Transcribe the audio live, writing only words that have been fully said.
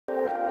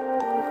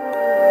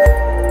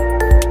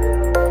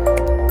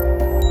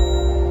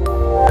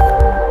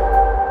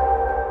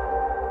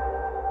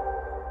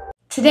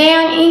Today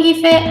on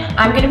IngyFit,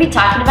 I'm going to be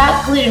talking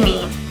about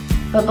glutamine.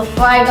 But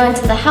before I go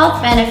into the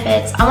health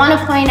benefits, I want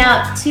to point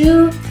out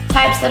two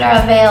types that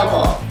are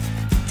available.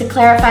 To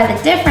clarify the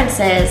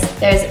differences,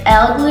 there's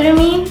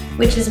L-Glutamine,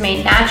 which is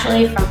made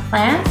naturally from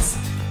plants,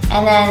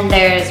 and then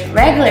there's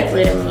regular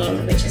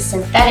glutamine, which is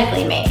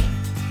synthetically made.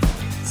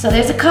 So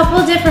there's a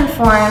couple different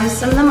forms.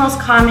 Some of the most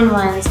common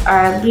ones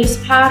are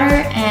loose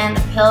powder and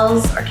the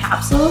pills or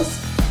capsules.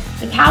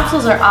 The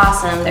capsules are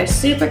awesome. They're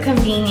super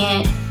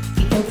convenient.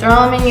 You can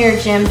throw them in your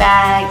gym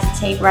bag to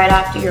take right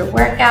after your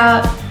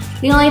workout.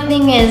 The only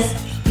thing is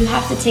you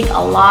have to take a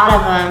lot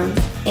of them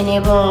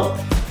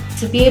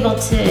to be able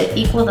to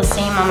equal the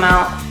same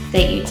amount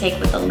that you take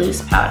with the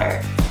loose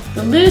powder.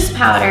 The loose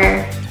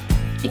powder,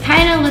 it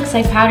kind of looks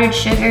like powdered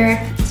sugar.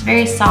 It's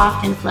very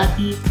soft and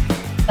fluffy,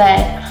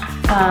 but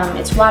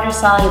it's water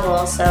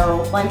soluble,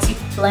 so once you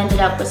blend it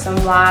up with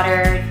some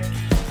water,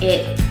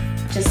 it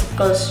just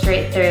goes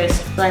straight through,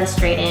 blends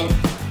straight in.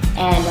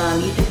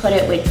 And you can put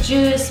it with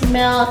juice,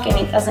 milk, and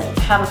it doesn't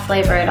have a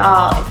flavor at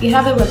all. If you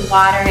have it with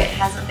water, it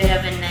has a bit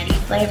of a nutty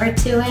flavor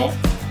to it,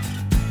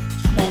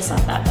 but it's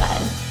not that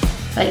bad.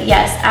 But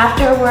yes,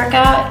 after a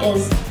workout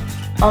is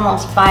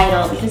almost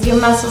vital because your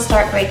muscles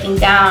start breaking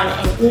down,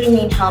 and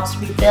glutamine helps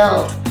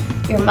rebuild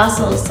your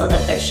muscles so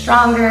that they're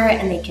stronger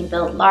and they can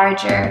build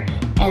larger.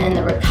 And then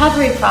the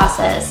recovery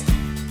process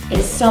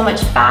is so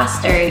much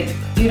faster.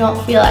 You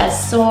don't feel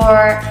as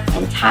sore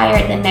and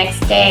tired the next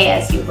day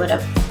as you would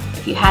have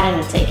if you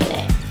hadn't taken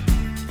it.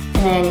 And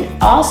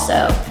then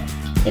also,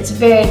 it's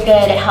very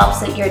good. It helps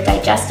with your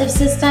digestive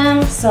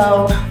system.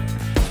 So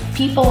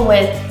people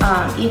with,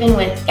 even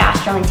with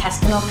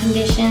gastrointestinal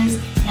conditions,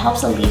 it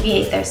helps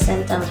alleviate their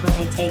symptoms when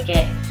they take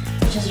it,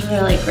 which is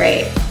really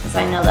great because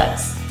I know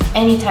that's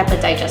any type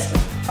of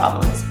digestive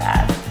problem is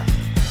bad.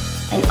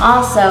 And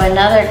also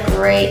another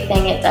great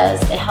thing it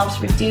does, it helps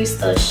reduce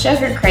those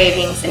sugar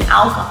cravings and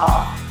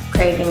alcohol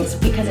cravings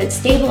because it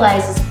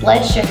stabilizes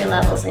blood sugar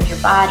levels in your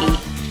body.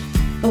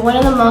 But one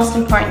of the most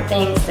important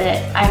things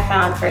that I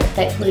found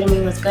that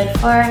glutamine was good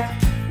for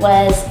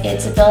was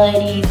its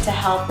ability to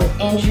help with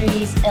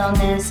injuries,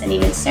 illness, and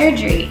even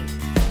surgery.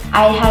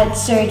 I had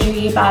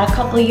surgery about a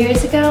couple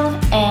years ago,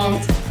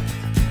 and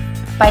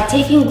by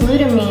taking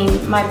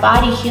glutamine, my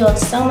body healed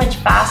so much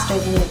faster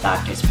than the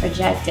doctors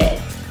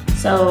projected.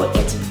 So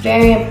it's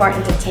very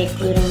important to take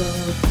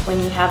glutamine when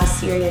you have a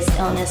serious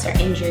illness or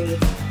injury.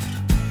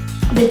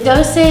 The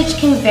dosage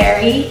can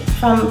vary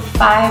from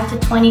 5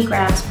 to 20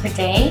 grams per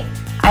day.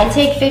 I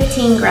take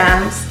 15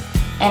 grams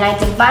and I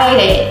divide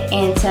it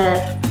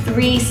into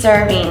 3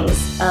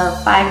 servings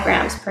of 5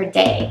 grams per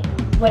day.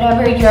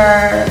 Whatever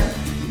your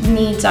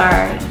needs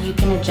are, you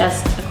can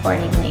adjust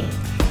accordingly.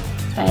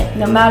 But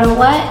no matter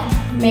what,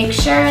 make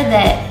sure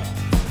that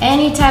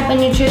any type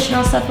of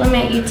nutritional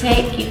supplement you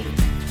take,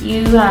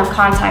 you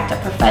contact a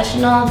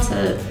professional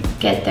to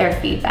get their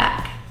feedback.